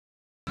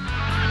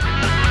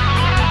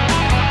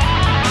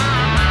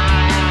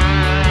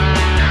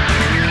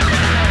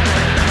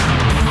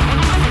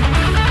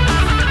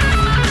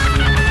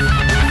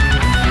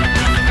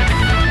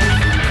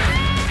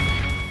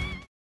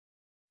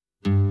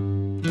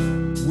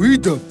We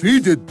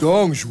defeated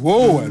Dong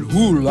Zhuo at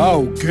Hu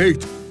Lao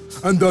Gate,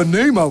 and the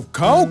name of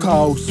Cao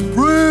Cao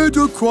spread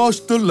across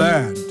the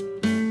land.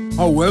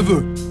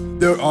 However,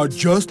 there are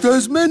just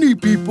as many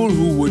people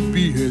who would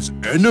be his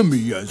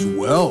enemy as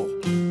well.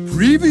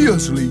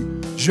 Previously,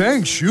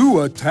 Zhang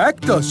Xu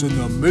attacked us in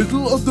the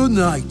middle of the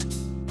night.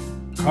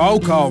 Cao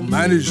Cao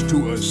managed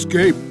to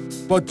escape,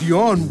 but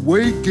Dian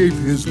Wei gave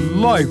his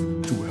life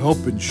to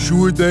help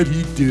ensure that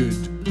he did.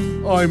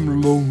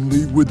 I'm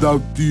lonely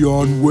without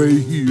Dian Wei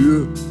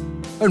here,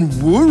 and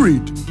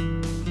worried.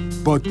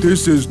 But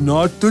this is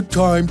not the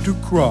time to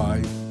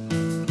cry.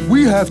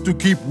 We have to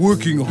keep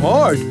working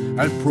hard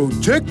and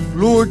protect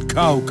Lord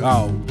Cao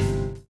Cao.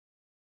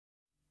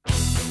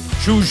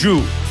 Zhu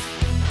Zhu,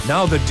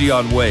 now that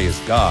Dian Wei is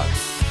gone,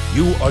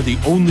 you are the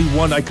only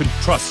one I can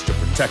trust to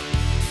protect me.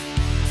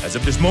 As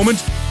of this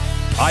moment,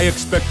 I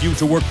expect you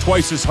to work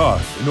twice as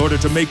hard in order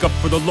to make up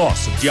for the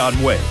loss of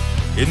Dian Wei.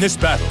 In this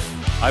battle,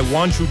 I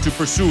want you to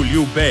pursue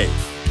Liu Bei,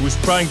 who is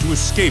trying to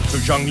escape to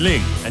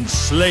Zhangling, and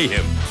slay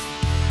him.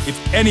 If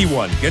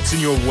anyone gets in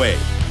your way,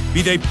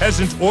 be they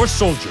peasant or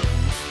soldier,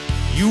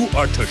 you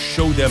are to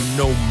show them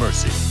no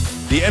mercy.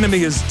 The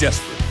enemy is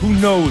desperate. Who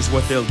knows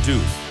what they'll do?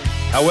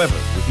 However,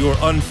 with your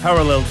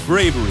unparalleled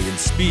bravery and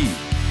speed,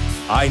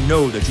 I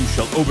know that you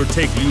shall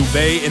overtake Liu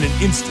Bei in an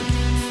instant.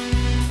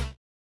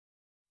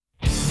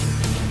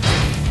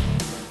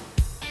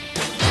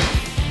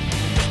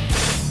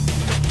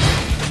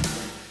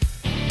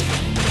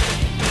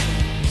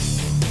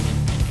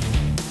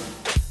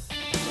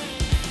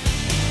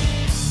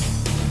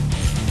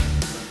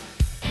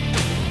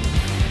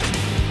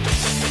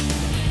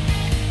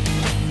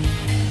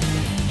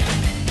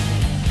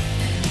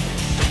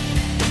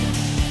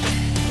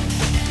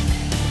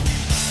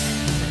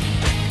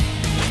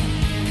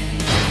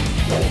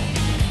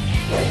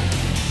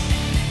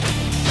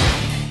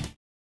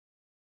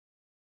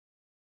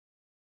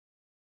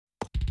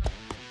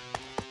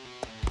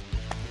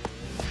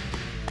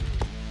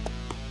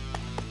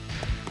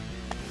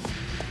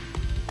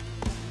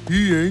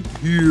 He ain't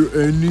here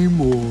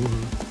anymore.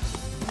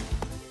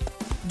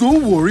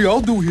 Don't worry, I'll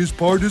do his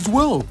part as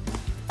well.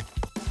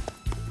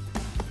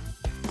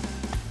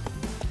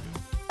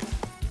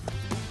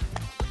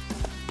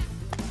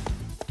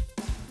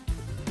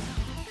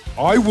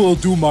 I will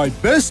do my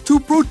best to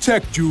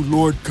protect you,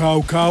 Lord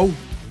Cao Cao.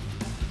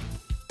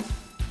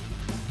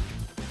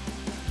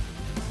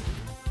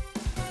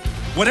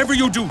 Whatever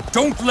you do,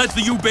 don't let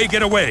Liu Bei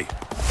get away.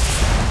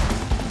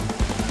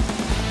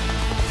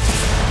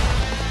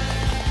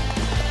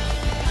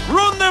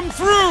 Run them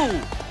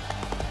through!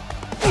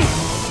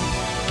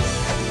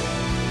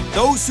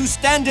 Those who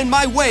stand in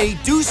my way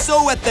do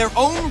so at their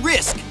own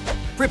risk.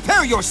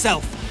 Prepare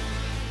yourself!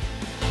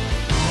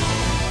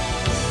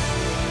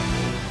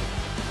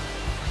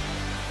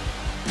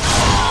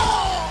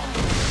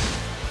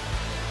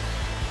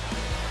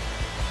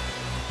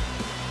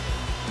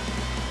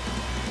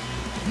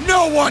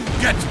 No one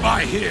gets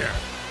by here!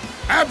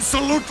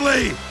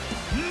 Absolutely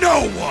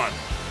no one!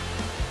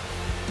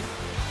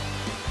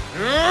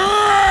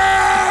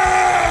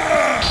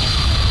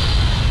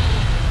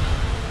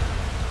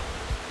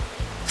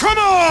 Come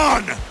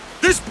on!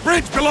 This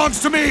bridge belongs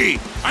to me,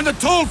 and the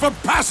toll for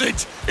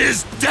passage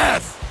is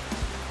death!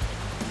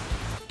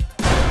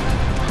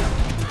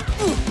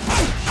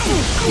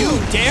 You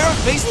dare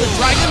face the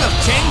dragon of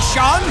Chang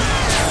Shan?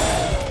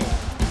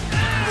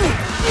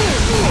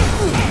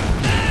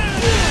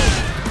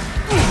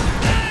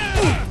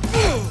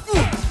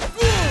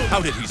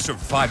 How did he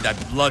survive that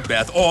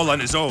bloodbath all on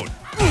his own?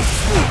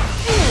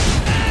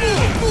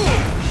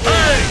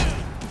 Hey!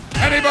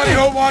 Anybody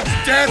who wants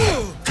death,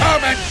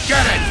 come and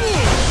get it!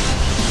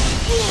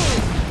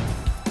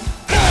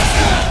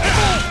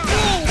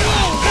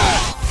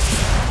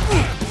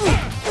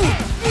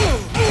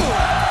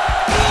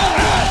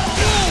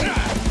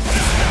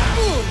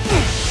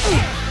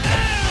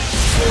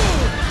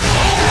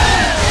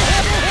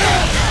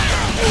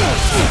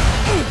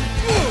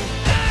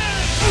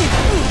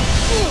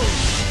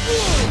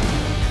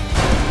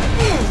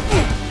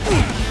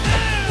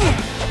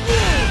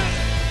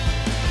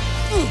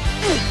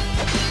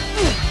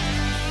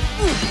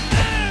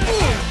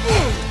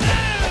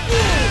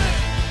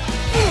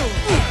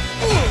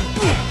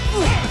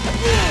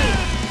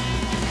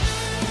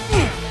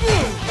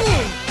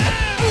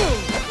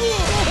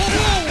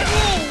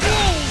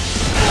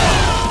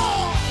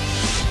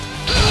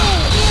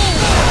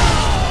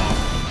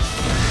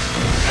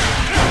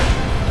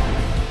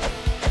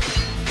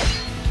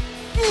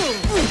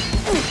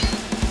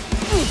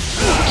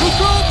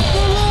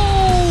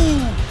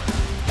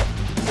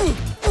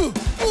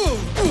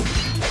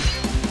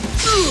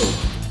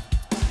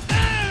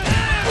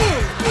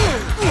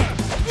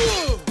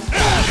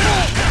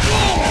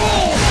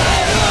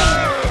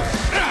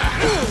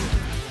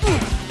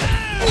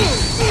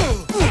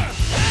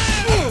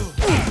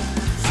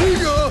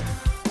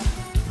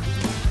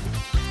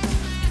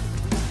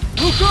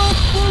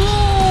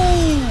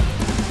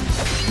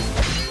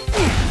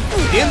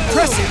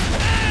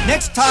 Impressive!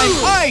 Next time,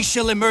 I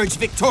shall emerge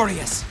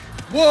victorious!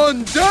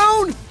 One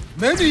down,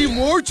 many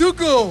more to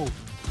go.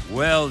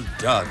 Well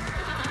done.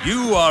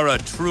 You are a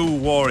true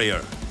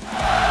warrior.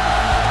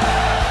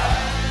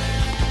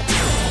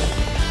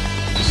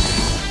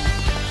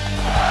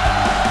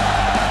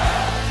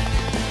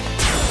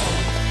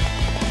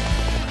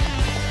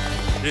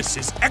 This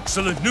is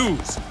excellent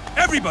news.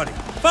 Everybody,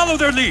 follow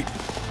their lead.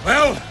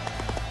 Well,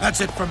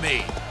 that's it for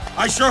me.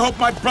 I sure hope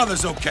my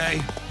brother's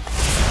okay.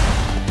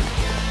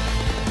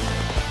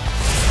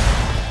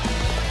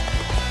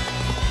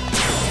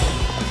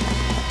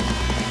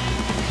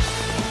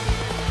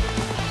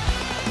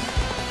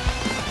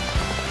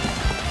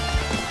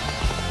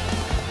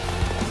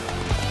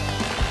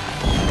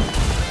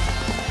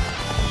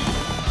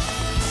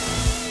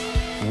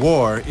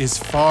 War is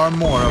far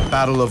more a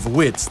battle of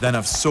wits than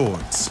of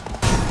swords.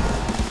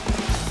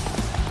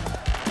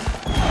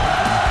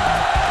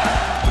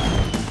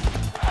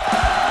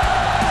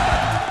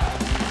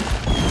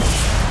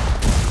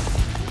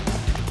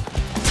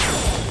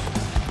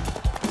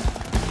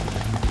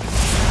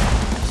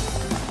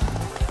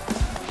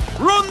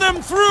 Run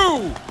them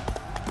through!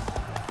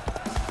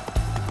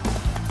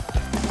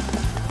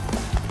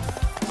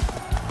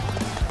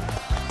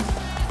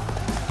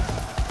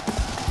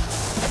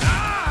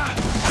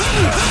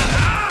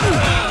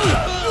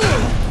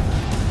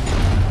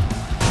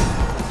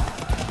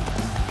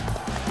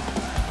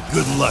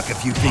 Good luck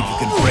if you think you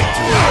can break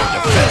through our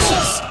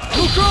defenses.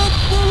 Look up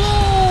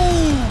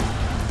below!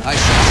 I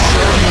shall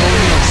show no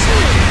mercy.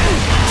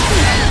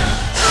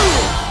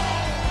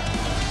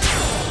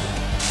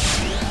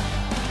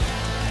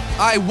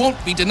 I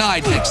won't be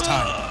denied next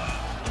time.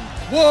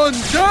 One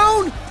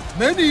down,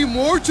 many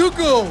more to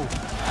go.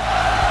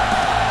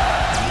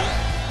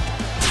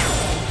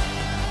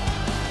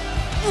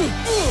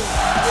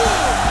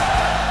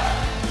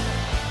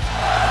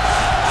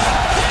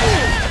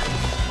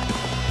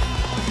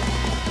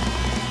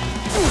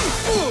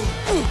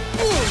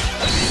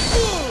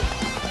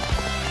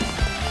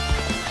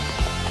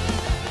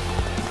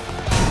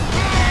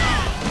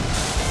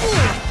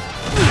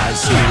 I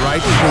see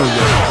right through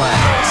your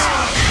plans.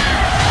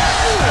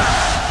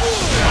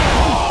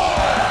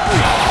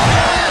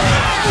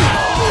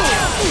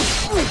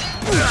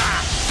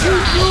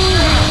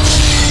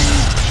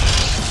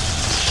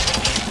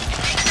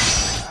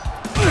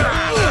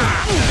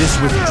 This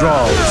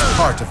withdrawal is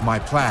part of my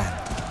plan.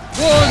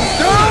 One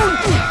down,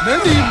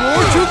 many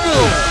more to go.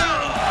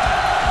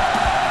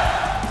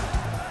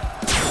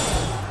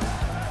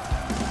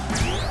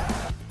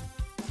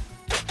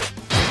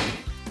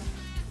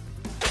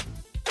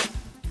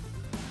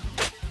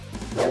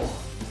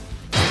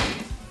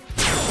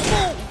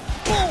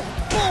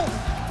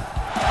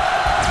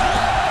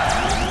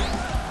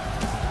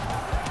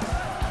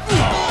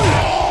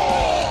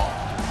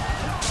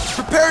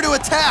 Prepare to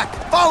attack!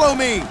 Follow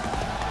me!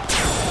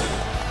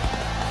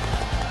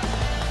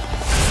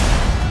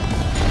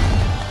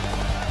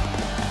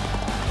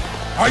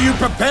 Are you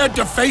prepared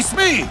to face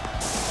me?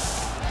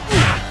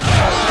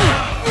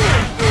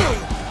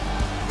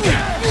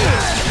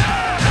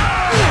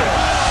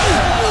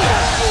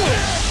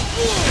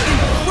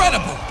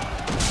 Incredible!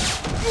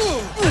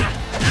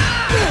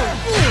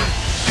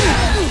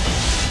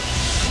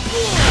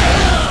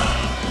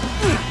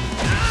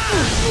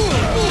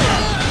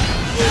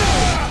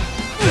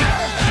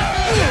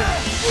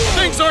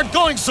 Things aren't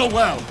going so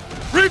well.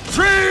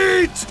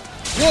 Retreat!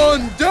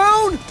 One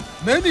down,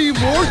 many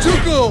more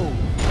to go.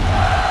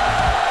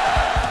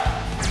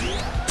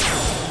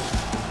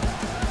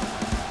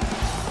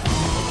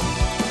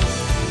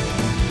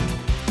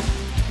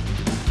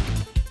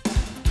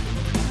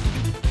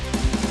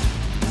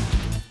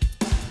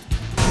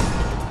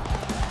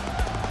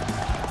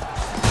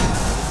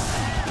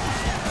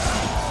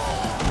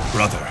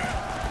 Brother,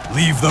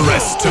 leave the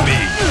rest to me.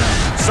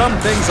 Some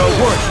things are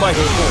worth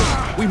fighting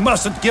for. We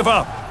mustn't give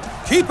up.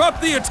 Keep up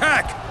the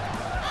attack!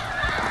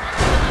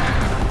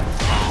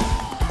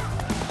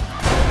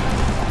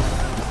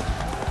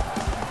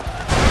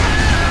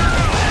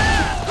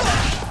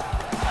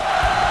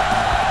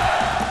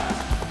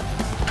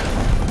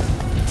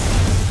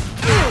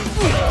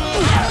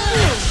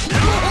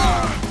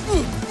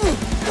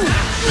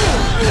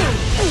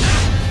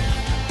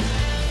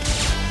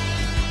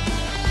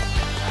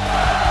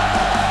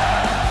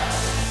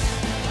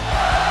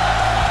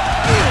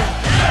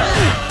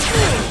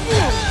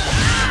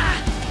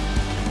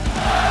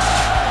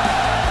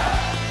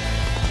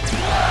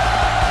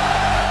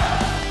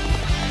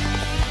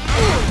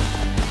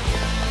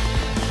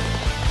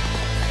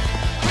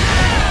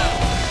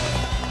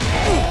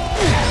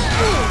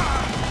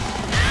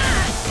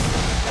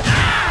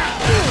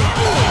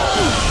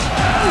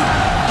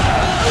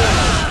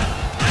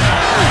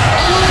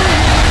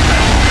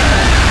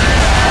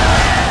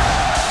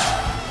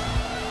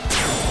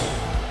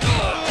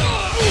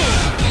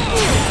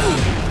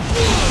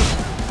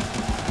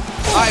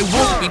 I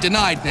won't be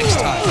denied next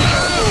time.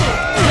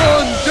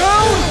 One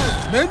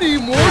down, many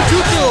more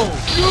to go.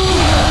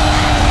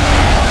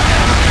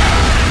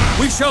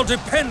 We shall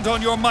depend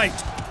on your might.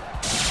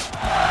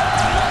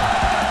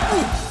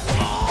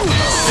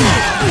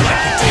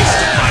 Like the taste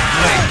of my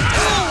blade.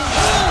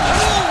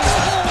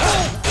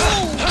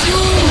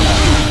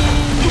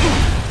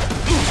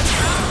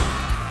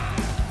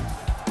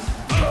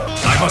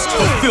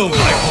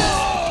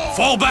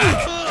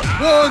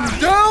 back! One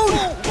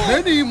down,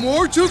 many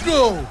more to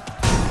go.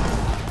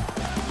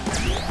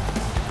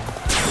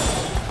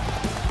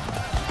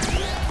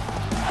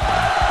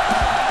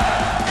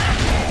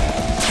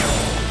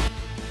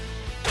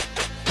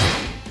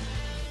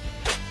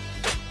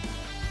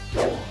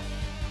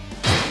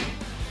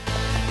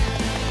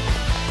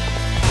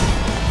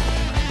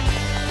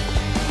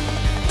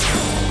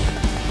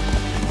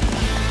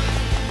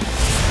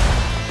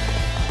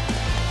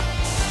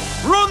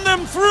 Run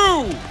them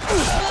through!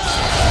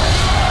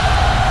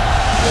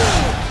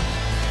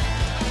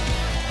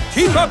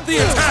 Keep up the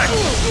attack!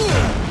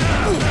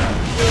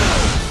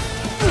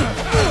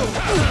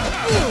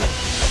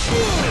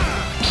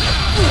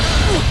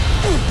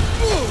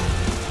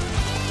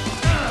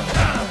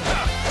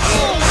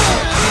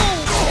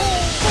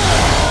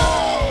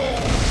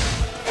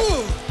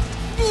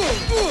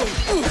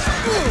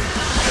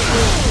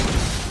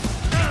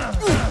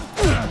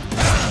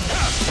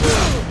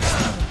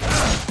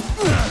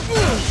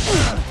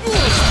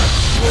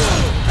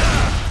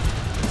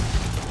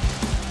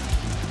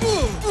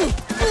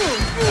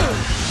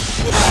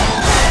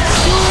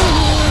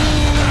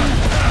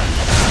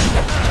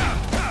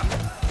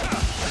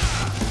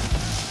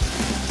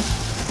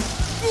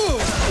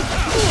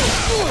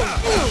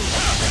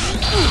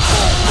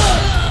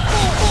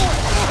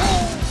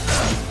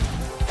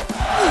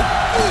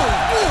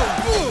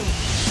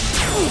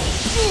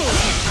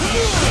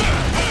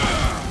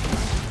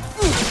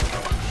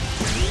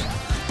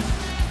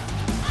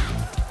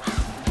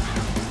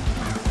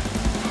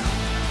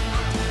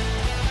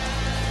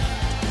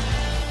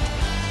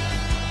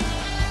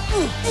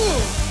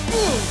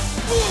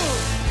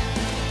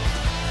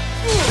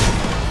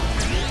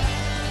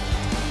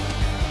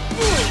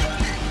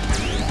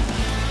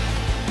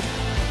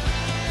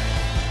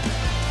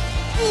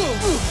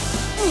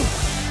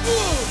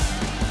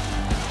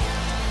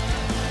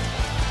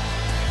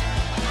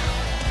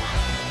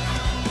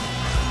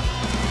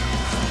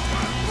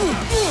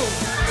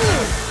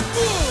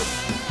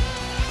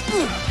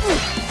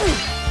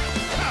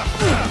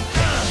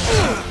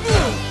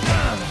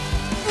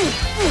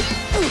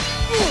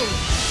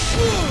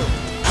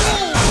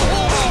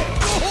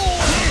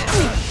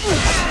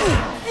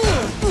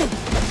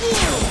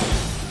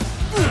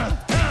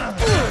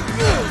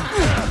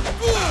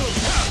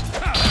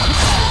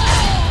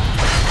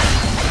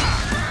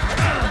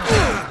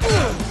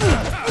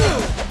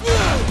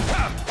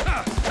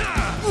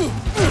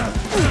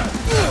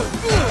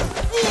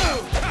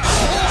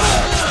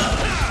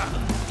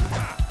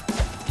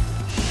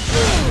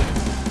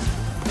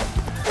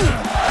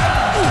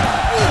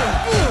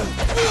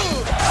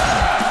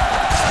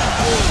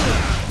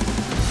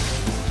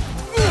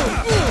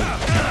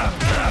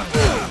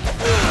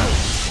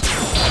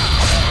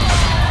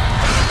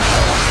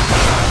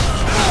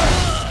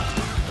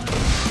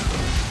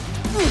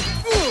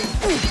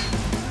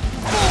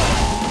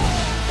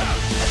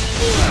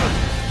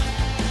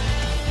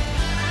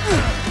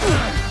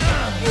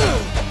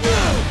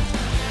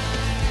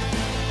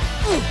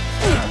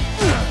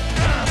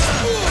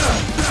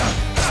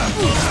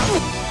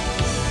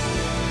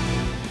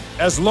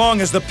 As long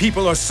as the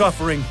people are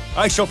suffering,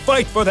 I shall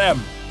fight for them!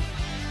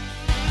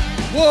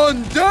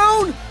 One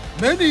down,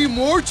 many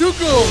more to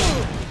go.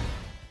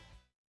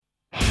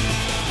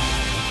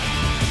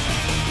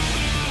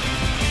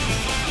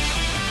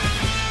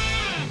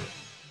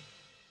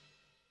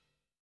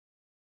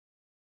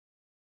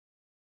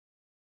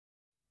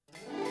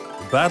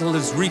 The battle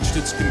has reached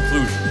its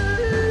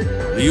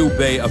conclusion. Liu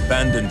Bei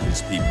abandoned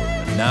his people,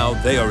 and now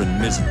they are in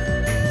misery.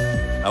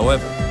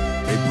 However,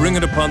 they bring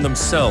it upon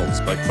themselves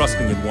by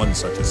trusting in one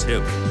such as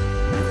him.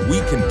 If we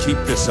can keep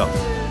this up,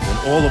 then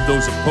all of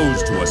those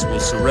opposed to us will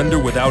surrender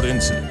without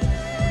incident.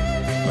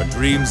 Our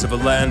dreams of a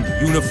land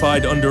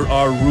unified under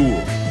our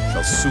rule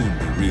shall soon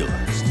be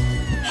realized.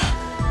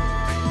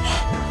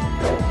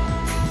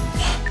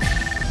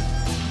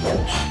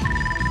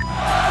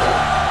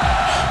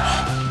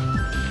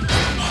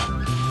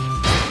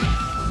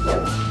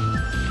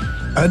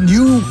 A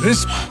new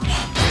respect.